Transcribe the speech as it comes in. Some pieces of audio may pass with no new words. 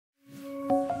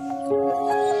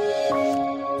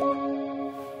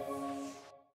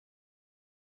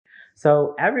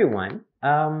So everyone,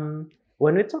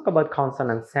 when we talk about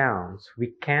consonant sounds,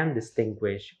 we can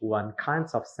distinguish one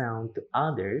kinds of sound to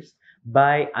others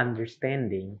by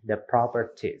understanding the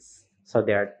properties. So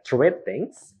there are three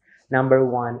things. Number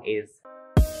one is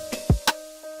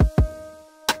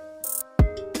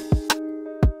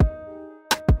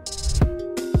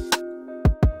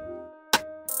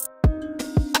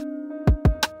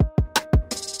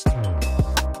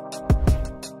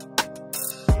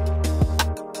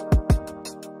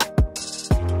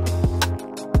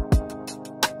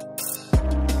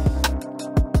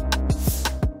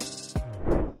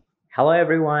Hello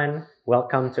everyone,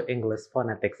 welcome to English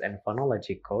Phonetics and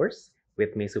Phonology course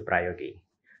with me Suprayogi.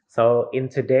 So in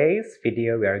today's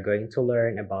video we are going to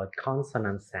learn about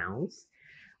consonant sounds,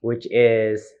 which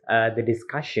is the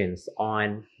discussions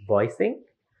on voicing,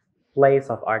 place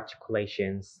of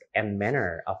articulations, and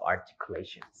manner of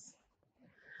articulations.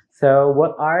 So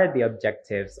what are the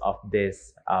objectives of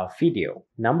this video?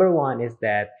 Number one is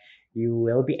that you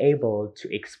will be able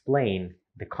to explain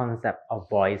the concept of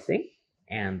voicing,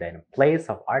 and then place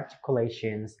of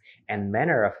articulations and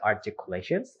manner of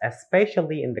articulations,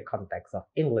 especially in the context of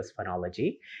English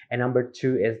phonology. And number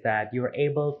two is that you're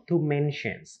able to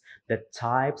mention the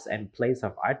types and place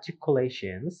of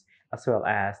articulations as well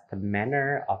as the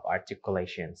manner of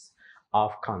articulations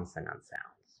of consonant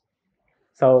sounds.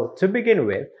 So to begin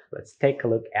with, let's take a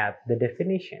look at the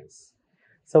definitions.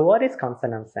 So what is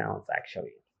consonant sounds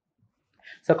actually?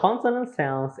 So consonant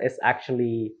sounds is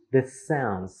actually the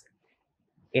sounds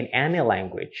in any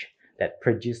language that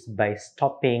produced by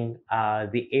stopping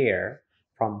the air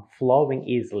from flowing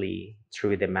easily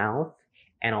through the mouth,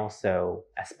 and also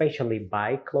especially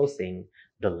by closing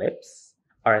the lips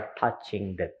or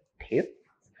touching the teeth,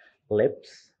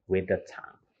 lips with the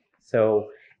tongue. So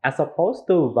as opposed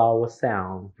to vowel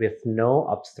sound with no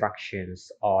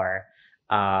obstructions or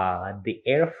the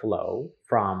airflow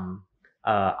from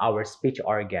our speech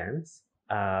organs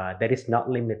that is not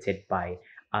limited by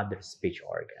other speech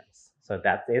organs. So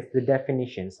that is the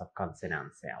definitions of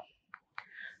consonant sound.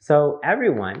 So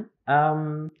everyone,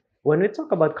 when we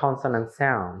talk about consonant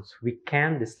sounds, we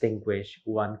can distinguish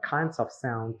one kinds of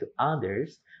sound to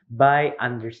others by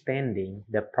understanding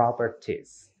the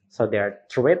properties. So there are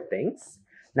three things.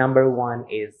 Number one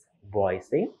is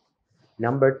voicing.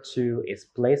 Number two is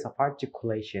place of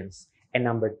articulations. And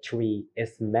number three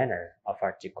is manner of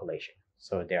articulation.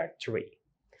 So there are three.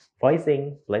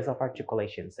 Voicing, place of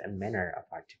articulations, and manner of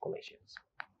articulations.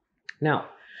 Now,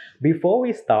 before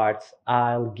we start,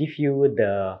 I'll give you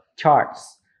the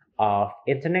charts of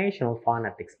International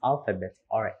Phonetics Alphabet,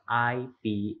 or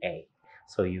IPA.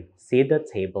 So you see the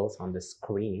tables on the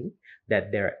screen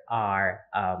that there are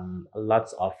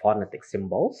lots of phonetic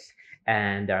symbols,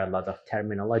 and there are a lot of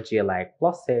terminology like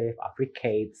plosive,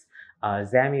 affricates,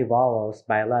 semivowels,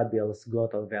 bilabials,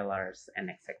 glottal velars,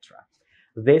 and etc.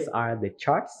 These are the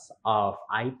charts of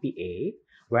IPA,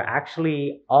 where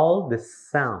actually all the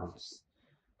sounds,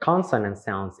 consonant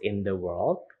sounds in the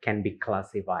world can be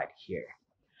classified here.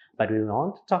 But we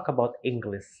want to talk about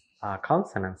English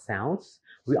consonant sounds.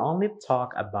 We only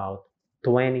talk about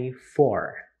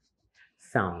 24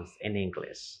 sounds in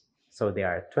English. So there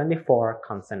are 24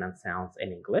 consonant sounds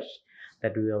in English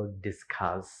that we will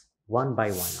discuss one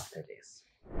by one after this.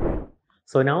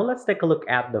 So now let's take a look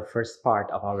at the first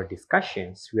part of our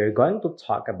discussions. We are going to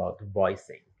talk about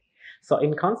voicing. So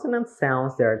in consonant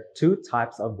sounds, there are two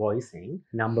types of voicing.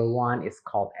 Number one is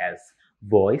called as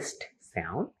voiced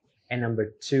sound, and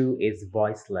number two is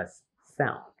voiceless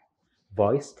sound.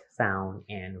 Voiced sound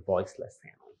and voiceless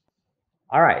sound.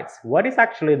 All right, what is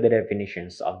actually the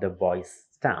definitions of the voice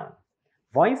sound?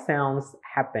 Voice sounds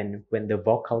happen when the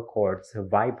vocal cords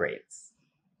vibrates.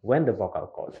 When the vocal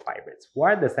cord vibrates.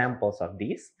 What are the samples of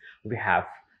these? We have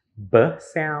B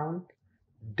sound,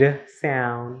 D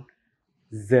sound,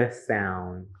 Z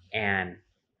sound, and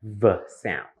V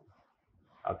sound.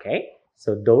 Okay,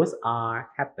 so those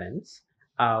happens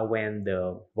when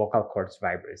the vocal cords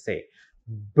vibrate. Say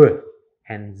B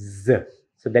and Z.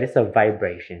 So there is a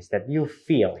vibrations that you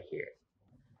feel here.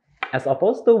 As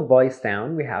opposed to voice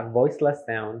sound, we have voiceless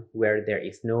sound where there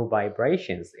is no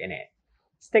vibrations in it.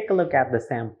 Let's take a look at the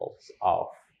samples of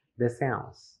the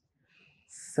sounds.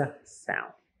 S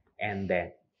sound, and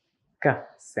then K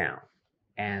sound,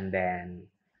 and then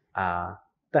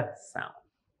T sound.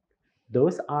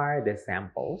 Those are the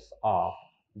samples of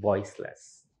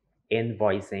voiceless in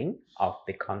voicing of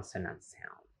the consonant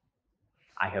sound.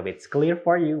 I hope it's clear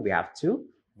for you. We have two,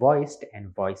 voiced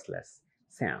and voiceless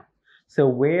sound. So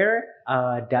where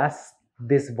does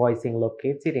this voicing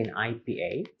located in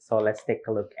IPA. So let's take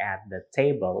a look at the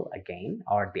table again,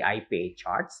 or the IPA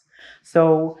charts.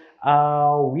 So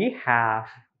we have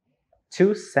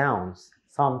two sounds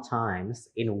sometimes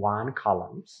in one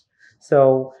column.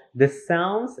 So the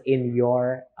sounds in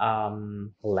your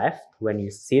left, when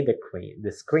you see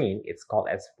the screen, it's called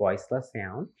as voiceless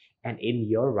sound, and in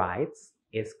your right,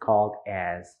 it's called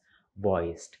as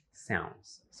voiced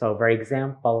sounds. So for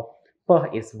example,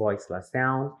 P is voiceless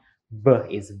sound, B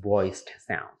is voiced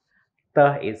sound, T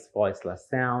is voiceless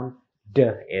sound, D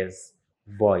is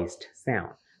voiced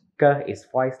sound, K is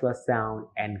voiceless sound,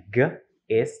 and G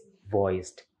is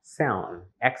voiced sound,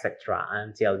 etc.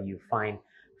 until you find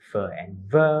F and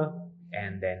V,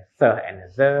 and then Th and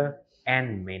The,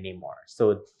 and many more.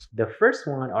 So the first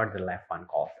one, or the left one,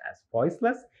 called as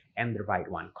voiceless, and the right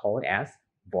one called as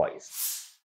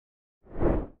voiced.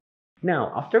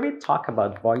 Now, after we talk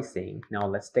about voicing, now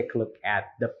let's take a look at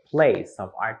the place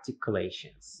of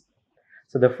articulations.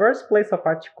 So the first place of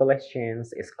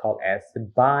articulations is called as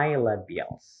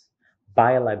bilabials.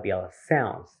 Bilabial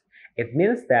sounds. It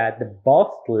means that the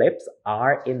both lips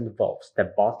are involved.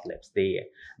 The both lips, the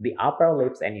upper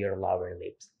lips and your lower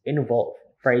lips involved.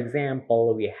 For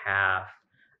example, we have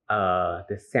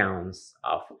the sounds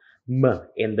of m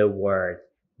in the word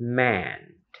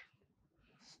man.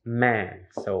 Man.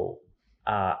 So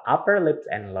upper lips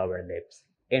and lower lips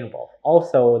involved.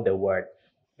 Also the word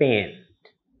pin.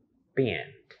 Pin.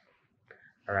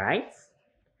 Alright?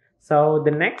 So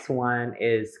the next one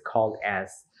is called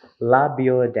as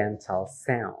labiodental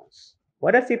sounds.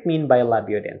 What does it mean by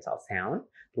labiodental sound?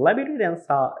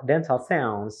 Labiodental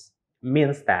sounds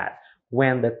means that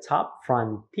when the top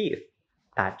front teeth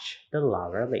touch the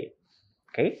lower lip.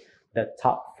 Okay? The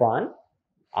top front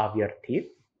of your teeth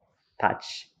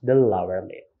touch the lower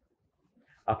lip.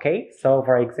 Okay? So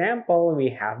for example, we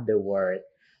have the word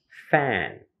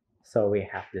fan. So we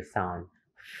have the sound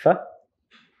F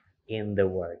in the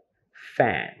word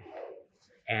fan.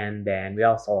 And then we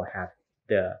also have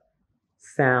the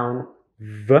sound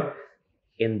V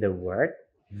in the word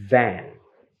van.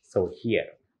 So here,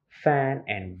 fan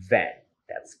and van.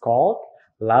 That's called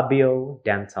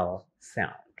labiodental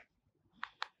sound.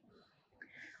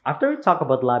 After we talk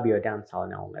about labiodental,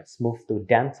 now let's move to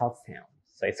dental sound.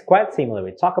 So it's quite similar.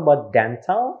 We talk about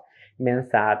dental, means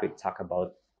that we talk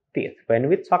about teeth. When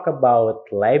we talk about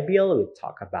labial, we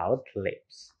talk about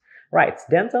lips. Right,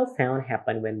 dental sound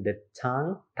happen when the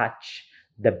tongue touch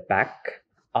the back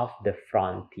of the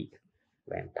front teeth.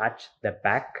 When touch the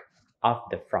back of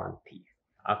the front teeth.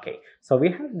 Okay, so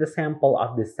we have the sample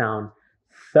of the sound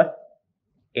th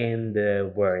in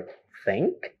the word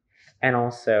think, and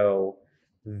also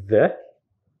the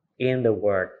in the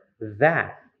word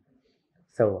that.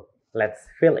 So let's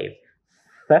fill it.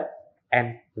 Th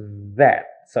and that.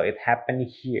 So it happened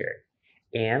here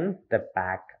in the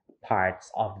back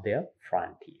parts of the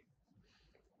front teeth.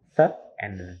 Th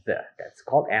and the. That's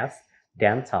called as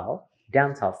dental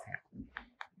sound.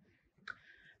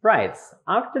 Right,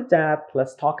 after that,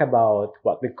 let's talk about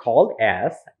what we call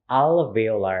as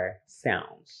alveolar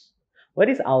sounds. What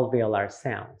is alveolar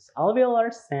sounds?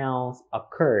 Alveolar sounds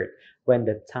occur when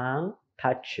the tongue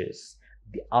touches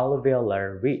the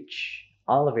alveolar ridge.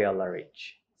 Alveolar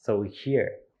ridge. So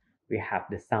here we have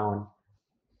the sound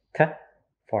T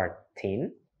for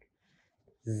tin,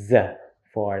 Z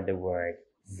for the word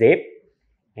zip,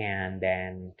 and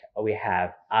then we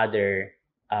have other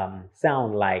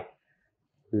sound like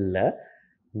L,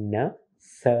 N,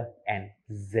 S, and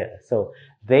Z. So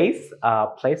these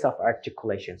place of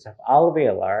articulations of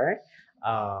alveolar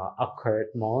occurred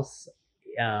most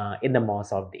in the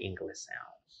most of the English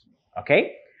sounds.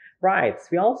 Okay, right.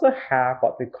 We also have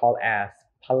what we call as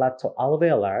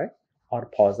palatoalveolar or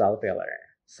posalveolar.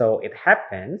 So it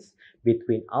happens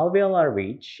between alveolar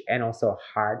ridge and also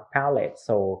hard palate.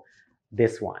 So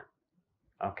this one.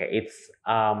 Okay, it's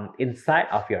inside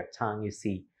of your tongue. You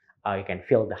see. You can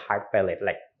feel the hard palate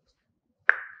like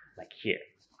here.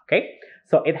 Okay,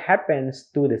 so it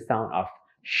happens to the sound of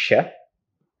sh,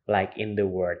 like in the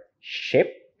word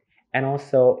ship, and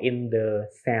also in the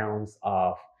sounds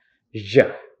of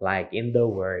j, like in the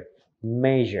word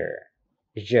measure.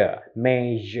 J,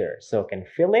 measure. So you can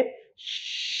feel it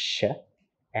sh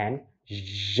and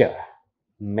j,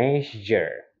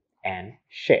 measure and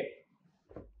shape.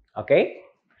 Okay,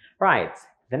 right.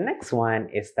 The next one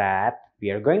is that we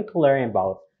are going to learn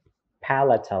about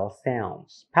palatal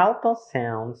sounds. Palatal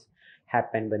sounds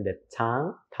happen when the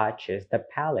tongue touches the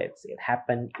palates. It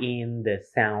happens in the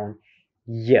sound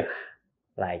y,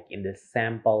 like in the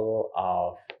sample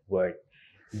of word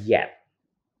yet.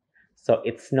 So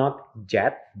it's not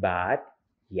jet, but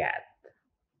yet.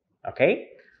 Okay.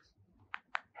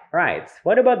 Right.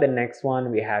 What about the next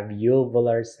one? We have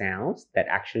uvular sounds that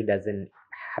actually doesn't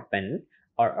happen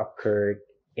or occurred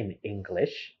in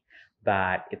English,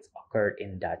 but it's occurred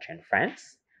in Dutch and French.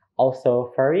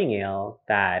 Also, pharyngeal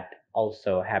that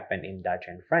also happen in Dutch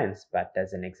and French, but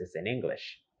doesn't exist in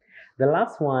English. The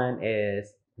last one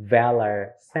is velar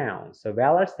sounds. So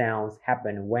velar sounds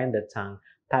happen when the tongue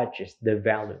touches the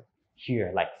velar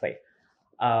here, like say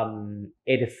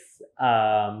it is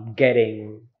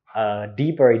getting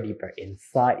deeper and deeper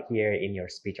inside here in your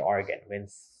speech organ when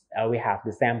we have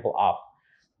the sample of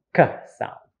k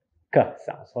sound, k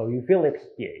sound. So you feel it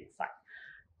here inside,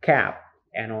 cap,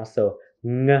 and also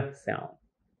ng sound,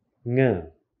 ng.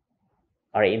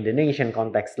 Or in Indonesian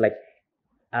context, like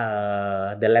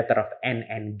the letter of n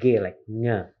and g, like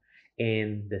ng.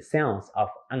 In the sounds of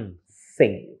ng,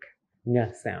 sing,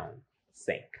 ng sound,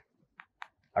 sing.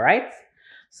 All right.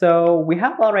 So we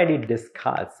have already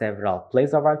discussed several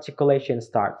places of articulation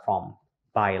start from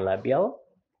bilabial,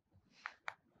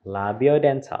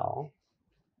 labiodental,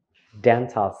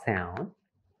 dental sound,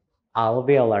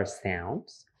 alveolar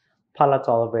sounds,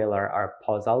 palatal-alveolar or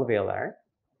posalveolar,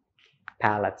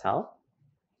 palatal,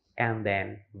 and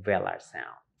then velar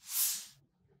sound.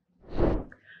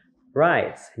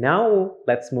 Right, now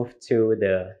let's move to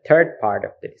the third part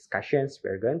of the discussions.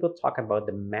 We're going to talk about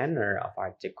the manner of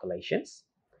articulations.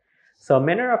 So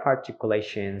manner of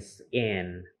articulations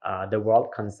in the word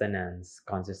consonants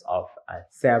consists of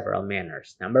several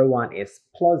manners. Number one is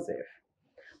plosive.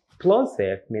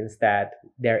 Plosive means that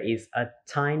there is a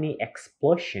tiny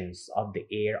explosions of the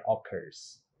air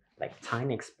occurs, like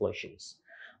tiny explosions.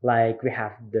 Like we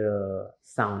have the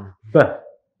sound b,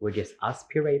 which is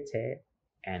aspirated,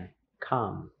 and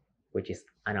come, which is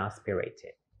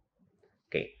unaspirated.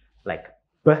 Okay, like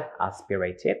b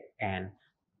aspirated and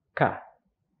k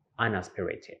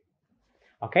unaspirated.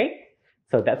 Okay,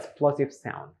 so that's plosive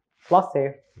sound.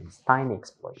 Plosive means tiny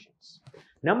explosions.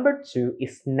 Number two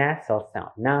is nasal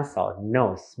sound. Nasal,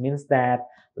 nose, means that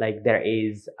like there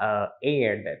is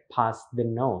air that passes the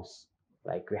nose.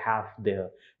 Like we have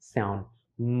the sound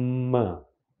m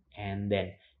and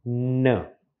then n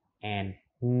and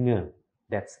ng.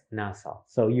 That's nasal.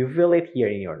 So you feel it here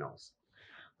in your nose.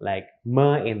 Like m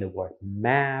in the word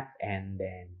map and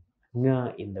then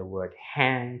ng in the word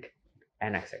hang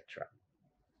and etc.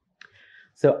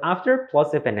 So after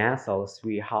plosive and nasals,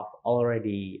 we have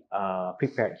already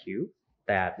prepared you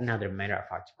that another manner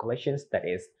of articulations that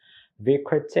is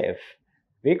vibrative.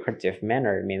 Vibrative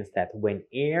manner means that when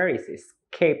air is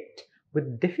escaped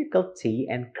with difficulty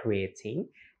and creating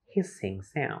hissing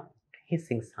sound.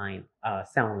 Hissing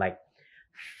sound like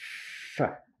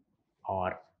f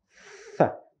or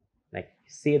th. Like you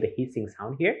see the hissing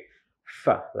sound here,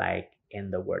 f like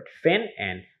in the word fin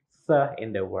and th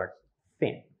in the word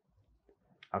thin.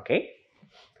 Okay,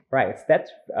 right. So that's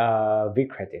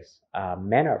vibrative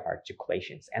manner of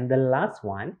articulations, and the last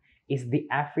one is the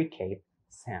affricate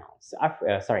sounds.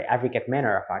 Affricate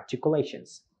manner of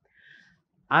articulations.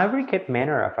 Affricate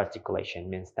manner of articulation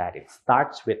means that it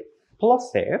starts with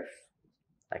plosive,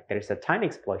 like there is a tiny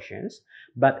explosions,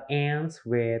 but ends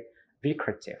with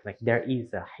vibrative, like there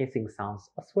is a hissing sounds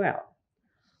as well,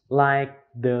 like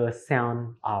the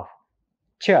sound of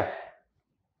ch,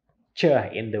 ch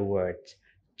in the word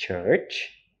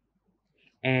church,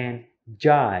 and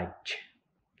judge,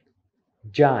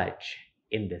 judge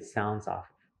in the sounds of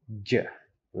j,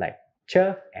 like ch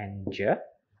and j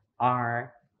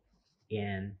are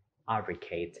in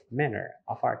affricate manner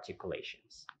of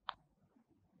articulations.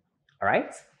 All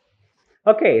right.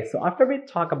 Okay, so after we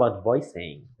talk about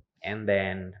voicing and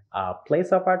then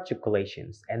place of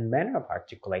articulations and manner of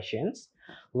articulations,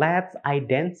 let's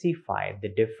identify the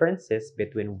differences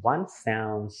between one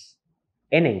sounds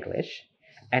in English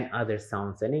and other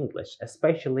sounds in English,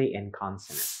 especially in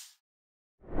consonants.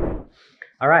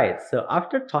 All right, so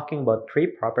after talking about three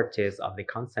properties of the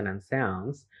consonant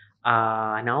sounds,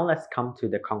 now let's come to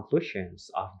the conclusions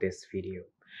of this video.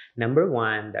 Number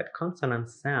one, that consonant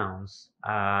sounds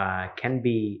can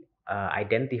be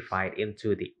identified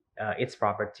into its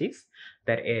properties,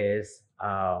 that is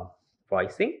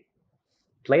voicing,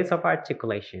 place of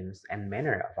articulations, and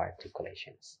manner of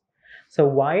articulations. So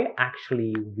why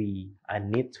actually we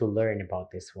need to learn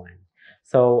about this one?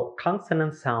 So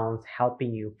consonant sounds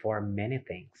helping you for many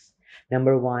things.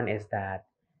 Number one is that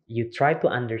you try to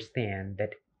understand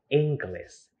that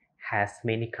English has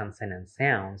many consonant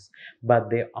sounds, but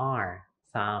there are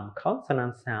some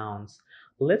consonant sounds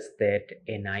listed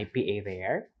in IPA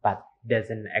there, but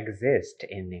doesn't exist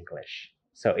in English.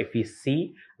 So if you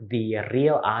see the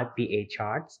real IPA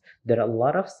charts, there are a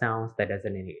lot of sounds that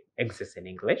doesn't exist in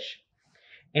English.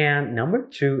 And number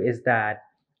two is that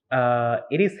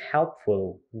it is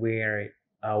helpful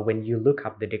when you look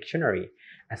up the dictionary,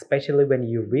 especially when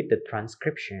you read the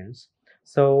transcriptions.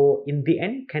 So in the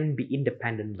end, you can be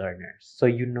independent learners. So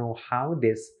you know how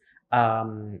this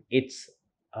its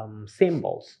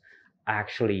symbols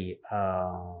actually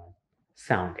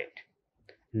sounded.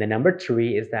 The number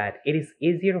three is that it is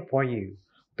easier for you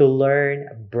to learn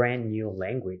a brand new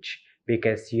language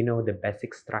because you know the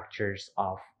basic structures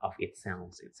of its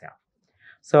sounds itself.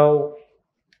 So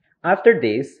after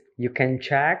this, you can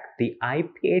check the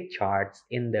IPA charts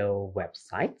in the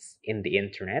websites in the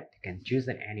internet. You can choose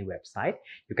on any website.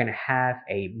 You can have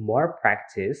a more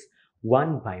practice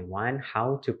one by one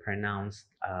how to pronounce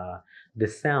the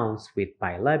sounds with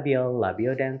bilabial,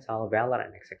 labiodental, velar,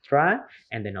 and etc.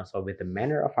 And then also with the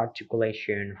manner of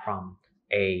articulation from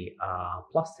a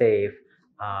plosive,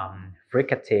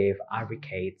 fricative,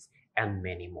 arricates, and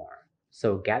many more.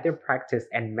 So gather practice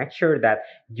and make sure that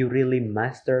you really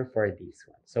master for this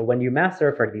one. So when you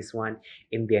master for this one,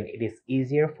 in the end, it is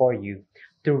easier for you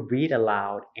to read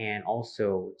aloud and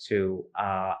also to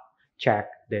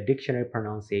check the dictionary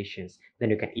pronunciations.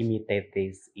 Then you can imitate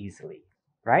this easily,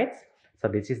 right? So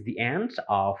this is the end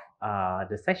of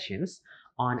the sessions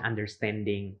on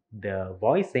understanding the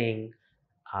voicing,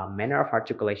 manner of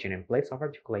articulation and place of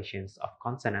articulations of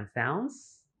consonant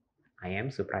sounds. I am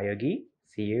Suprayogi.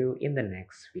 See you in the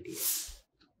next video.